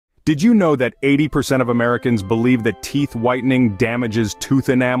Did you know that 80% of Americans believe that teeth whitening damages tooth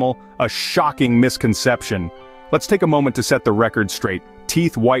enamel? A shocking misconception. Let's take a moment to set the record straight.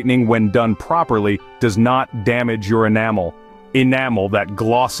 Teeth whitening, when done properly, does not damage your enamel. Enamel, that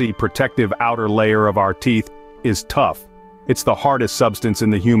glossy, protective outer layer of our teeth, is tough. It's the hardest substance in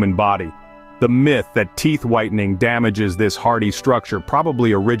the human body. The myth that teeth whitening damages this hardy structure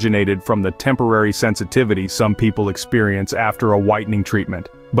probably originated from the temporary sensitivity some people experience after a whitening treatment.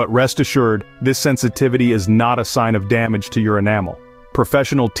 But rest assured, this sensitivity is not a sign of damage to your enamel.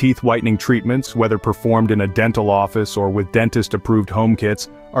 Professional teeth whitening treatments, whether performed in a dental office or with dentist-approved home kits,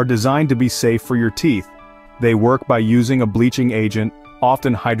 are designed to be safe for your teeth. They work by using a bleaching agent,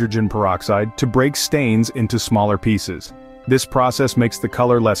 often hydrogen peroxide, to break stains into smaller pieces. This process makes the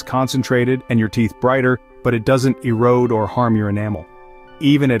color less concentrated and your teeth brighter, but it doesn't erode or harm your enamel.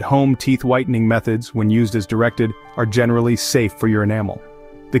 Even at-home teeth whitening methods, when used as directed, are generally safe for your enamel.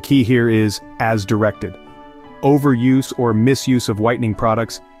 The key here is as directed. Overuse or misuse of whitening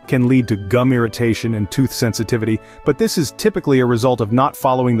products can lead to gum irritation and tooth sensitivity, but this is typically a result of not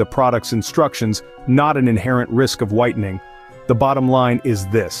following the product's instructions, not an inherent risk of whitening. The bottom line is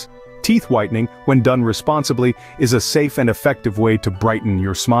this: teeth whitening, when done responsibly, is a safe and effective way to brighten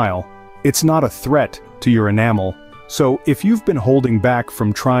your smile. It's not a threat to your enamel. So if you've been holding back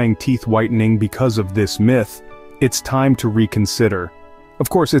from trying teeth whitening because of this myth, it's time to reconsider. Of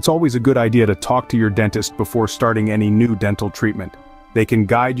course, it's always a good idea to talk to your dentist before starting any new dental treatment. They can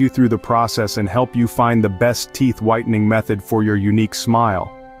guide you through the process and help you find the best teeth whitening method for your unique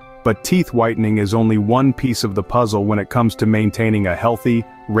smile. But teeth whitening is only one piece of the puzzle when it comes to maintaining a healthy,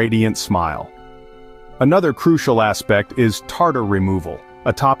 radiant smile. Another crucial aspect is tartar removal,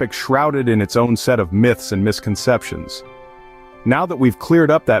 a topic shrouded in its own set of myths and misconceptions. Now that we've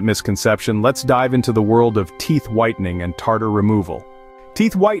cleared up that misconception, let's dive into the world of teeth whitening and tartar removal.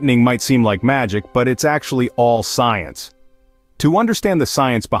 Teeth whitening might seem like magic, but it's actually all science. To understand the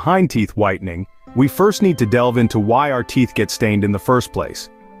science behind teeth whitening, we first need to delve into why our teeth get stained in the first place.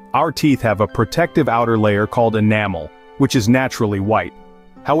 Our teeth have a protective outer layer called enamel, which is naturally white.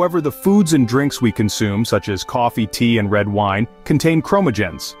 However, the foods and drinks we consume, such as coffee, tea, and red wine, contain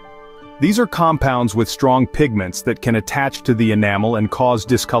chromogens. These are compounds with strong pigments that can attach to the enamel and cause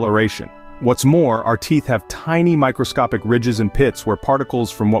discoloration. What's more, our teeth have tiny microscopic ridges and pits where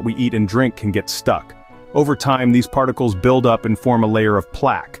particles from what we eat and drink can get stuck. Over time, these particles build up and form a layer of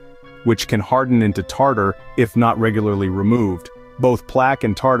plaque, which can harden into tartar if not regularly removed. Both plaque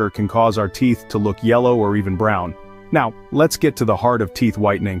and tartar can cause our teeth to look yellow or even brown. Now, let's get to the heart of teeth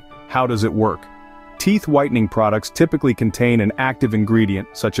whitening. How does it work? Teeth whitening products typically contain an active ingredient,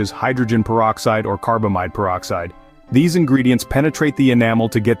 such as hydrogen peroxide or carbamide peroxide. These ingredients penetrate the enamel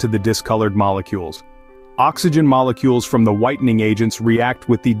to get to the discolored molecules. Oxygen molecules from the whitening agents react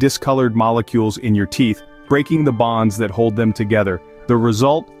with the discolored molecules in your teeth, breaking the bonds that hold them together. The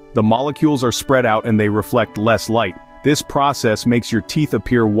result? The molecules are spread out and they reflect less light. This process makes your teeth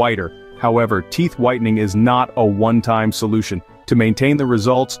appear whiter. However, teeth whitening is not a one-time solution. To maintain the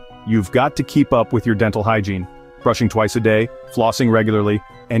results, you've got to keep up with your dental hygiene. Brushing twice a day, flossing regularly,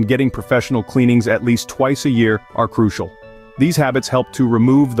 and getting professional cleanings at least twice a year are crucial. These habits help to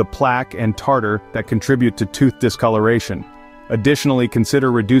remove the plaque and tartar that contribute to tooth discoloration. Additionally,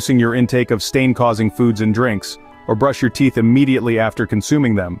 consider reducing your intake of stain-causing foods and drinks, or brush your teeth immediately after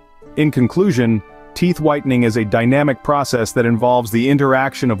consuming them. In conclusion, teeth whitening is a dynamic process that involves the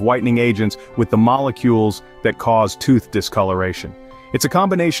interaction of whitening agents with the molecules that cause tooth discoloration. It's a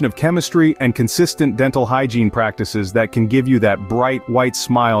combination of chemistry and consistent dental hygiene practices that can give you that bright white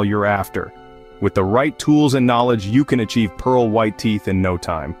smile you're after. With the right tools and knowledge, you can achieve pearl white teeth in no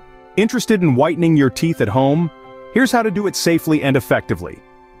time. Interested in whitening your teeth at home? Here's how to do it safely and effectively.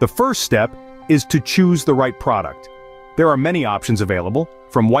 The first step is to choose the right product. There are many options available,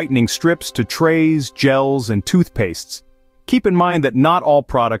 from whitening strips to trays, gels, and toothpastes. Keep in mind that not all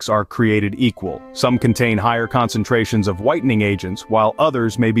products are created equal. Some contain higher concentrations of whitening agents, while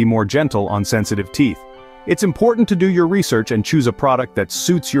others may be more gentle on sensitive teeth. It's important to do your research and choose a product that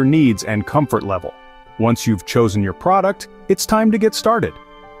suits your needs and comfort level. Once you've chosen your product, it's time to get started.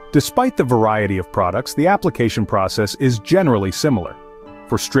 Despite the variety of products, the application process is generally similar.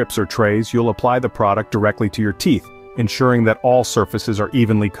 For strips or trays, you'll apply the product directly to your teeth, ensuring that all surfaces are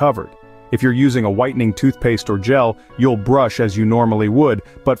evenly covered. If you're using a whitening toothpaste or gel, you'll brush as you normally would,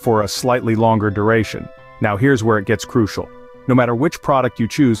 but for a slightly longer duration. Now here's where it gets crucial. No matter which product you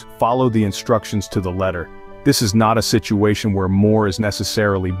choose, follow the instructions to the letter. This is not a situation where more is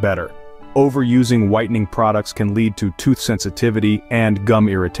necessarily better. Overusing whitening products can lead to tooth sensitivity and gum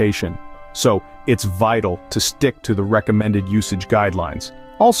irritation. So, it's vital to stick to the recommended usage guidelines.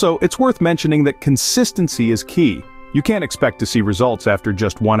 Also, it's worth mentioning that consistency is key. You can't expect to see results after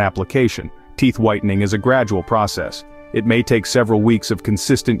just one application. Teeth whitening is a gradual process. It may take several weeks of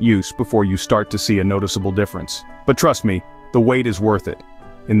consistent use before you start to see a noticeable difference. But trust me, the wait is worth it.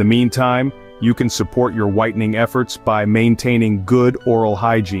 In the meantime, you can support your whitening efforts by maintaining good oral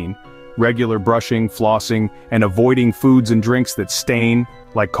hygiene. Regular brushing, flossing, and avoiding foods and drinks that stain,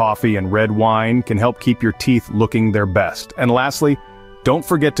 like coffee and red wine, can help keep your teeth looking their best. And lastly, don't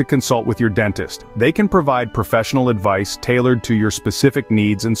forget to consult with your dentist. They can provide professional advice tailored to your specific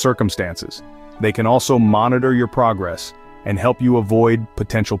needs and circumstances. They can also monitor your progress and help you avoid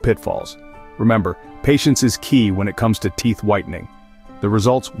potential pitfalls. Remember, patience is key when it comes to teeth whitening. The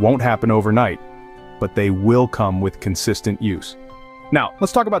results won't happen overnight, but they will come with consistent use. Now,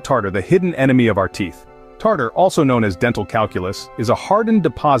 let's talk about tartar, the hidden enemy of our teeth. Tartar, also known as dental calculus, is a hardened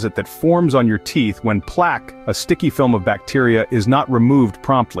deposit that forms on your teeth when plaque, a sticky film of bacteria, is not removed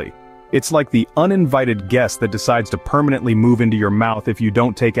promptly. It's like the uninvited guest that decides to permanently move into your mouth if you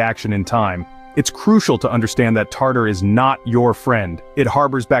don't take action in time. It's crucial to understand that tartar is not your friend. It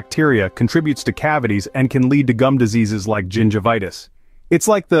harbors bacteria, contributes to cavities, and can lead to gum diseases like gingivitis. It's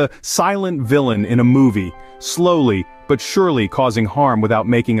like the silent villain in a movie, slowly but surely causing harm without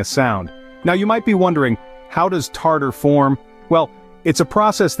making a sound. Now you might be wondering, how does tartar form? Well, it's a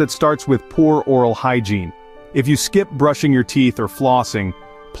process that starts with poor oral hygiene. If you skip brushing your teeth or flossing,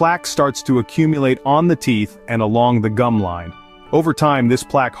 plaque starts to accumulate on the teeth and along the gum line. Over time, this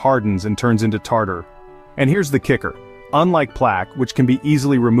plaque hardens and turns into tartar. And here's the kicker. Unlike plaque, which can be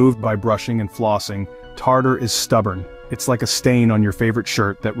easily removed by brushing and flossing, tartar is stubborn. It's like a stain on your favorite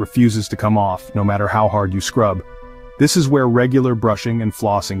shirt that refuses to come off, no matter how hard you scrub. This is where regular brushing and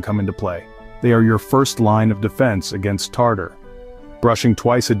flossing come into play. They are your first line of defense against tartar. Brushing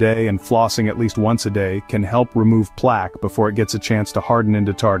twice a day and flossing at least once a day can help remove plaque before it gets a chance to harden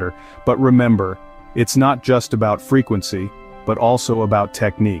into tartar. But remember, it's not just about frequency, but also about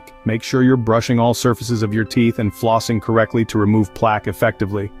technique. Make sure you're brushing all surfaces of your teeth and flossing correctly to remove plaque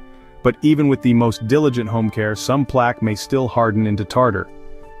effectively. But even with the most diligent home care, some plaque may still harden into tartar.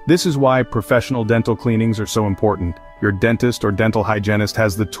 This is why professional dental cleanings are so important. Your dentist or dental hygienist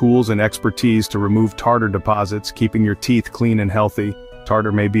has the tools and expertise to remove tartar deposits, keeping your teeth clean and healthy.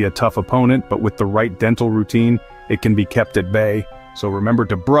 Tartar may be a tough opponent, but with the right dental routine, it can be kept at bay. So remember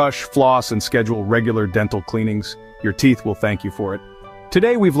to brush, floss, and schedule regular dental cleanings. Your teeth will thank you for it.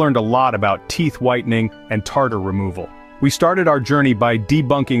 Today we've learned a lot about teeth whitening and tartar removal. We started our journey by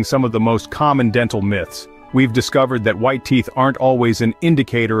debunking some of the most common dental myths. We've discovered that white teeth aren't always an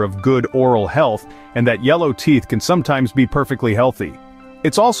indicator of good oral health, and that yellow teeth can sometimes be perfectly healthy.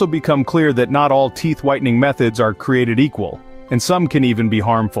 It's also become clear that not all teeth whitening methods are created equal, and some can even be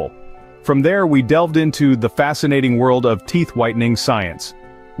harmful. From there, we delved into the fascinating world of teeth whitening science.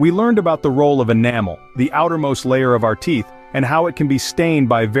 We learned about the role of enamel, the outermost layer of our teeth, and how it can be stained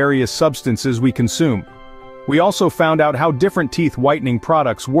by various substances we consume. We also found out how different teeth whitening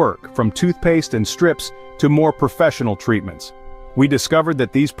products work, from toothpaste and strips to more professional treatments. We discovered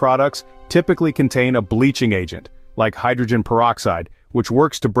that these products typically contain a bleaching agent, like hydrogen peroxide, which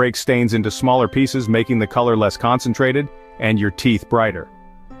works to break stains into smaller pieces, making the color less concentrated and your teeth brighter.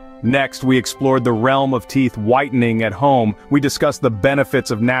 Next, we explored the realm of teeth whitening at home. We discussed the benefits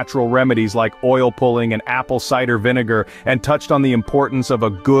of natural remedies like oil pulling and apple cider vinegar, and touched on the importance of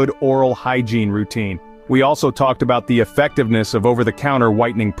a good oral hygiene routine. We also talked about the effectiveness of over-the-counter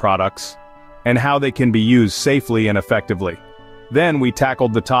whitening products and how they can be used safely and effectively. Then we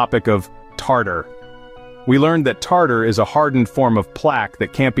tackled the topic of tartar. We learned that tartar is a hardened form of plaque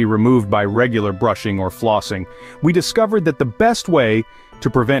that can't be removed by regular brushing or flossing. We discovered that the best way to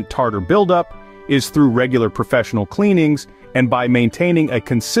prevent tartar buildup is through regular professional cleanings and by maintaining a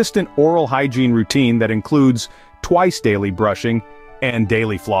consistent oral hygiene routine that includes twice daily brushing and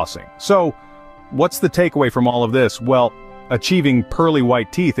daily flossing. So, what's the takeaway from all of this? Well, achieving pearly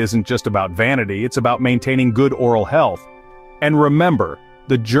white teeth isn't just about vanity, it's about maintaining good oral health. And remember,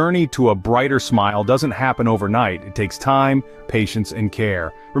 the journey to a brighter smile doesn't happen overnight. It takes time, patience, and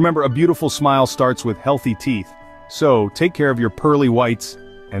care. Remember, a beautiful smile starts with healthy teeth. So, take care of your pearly whites,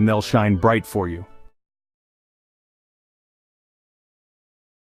 and they'll shine bright for you.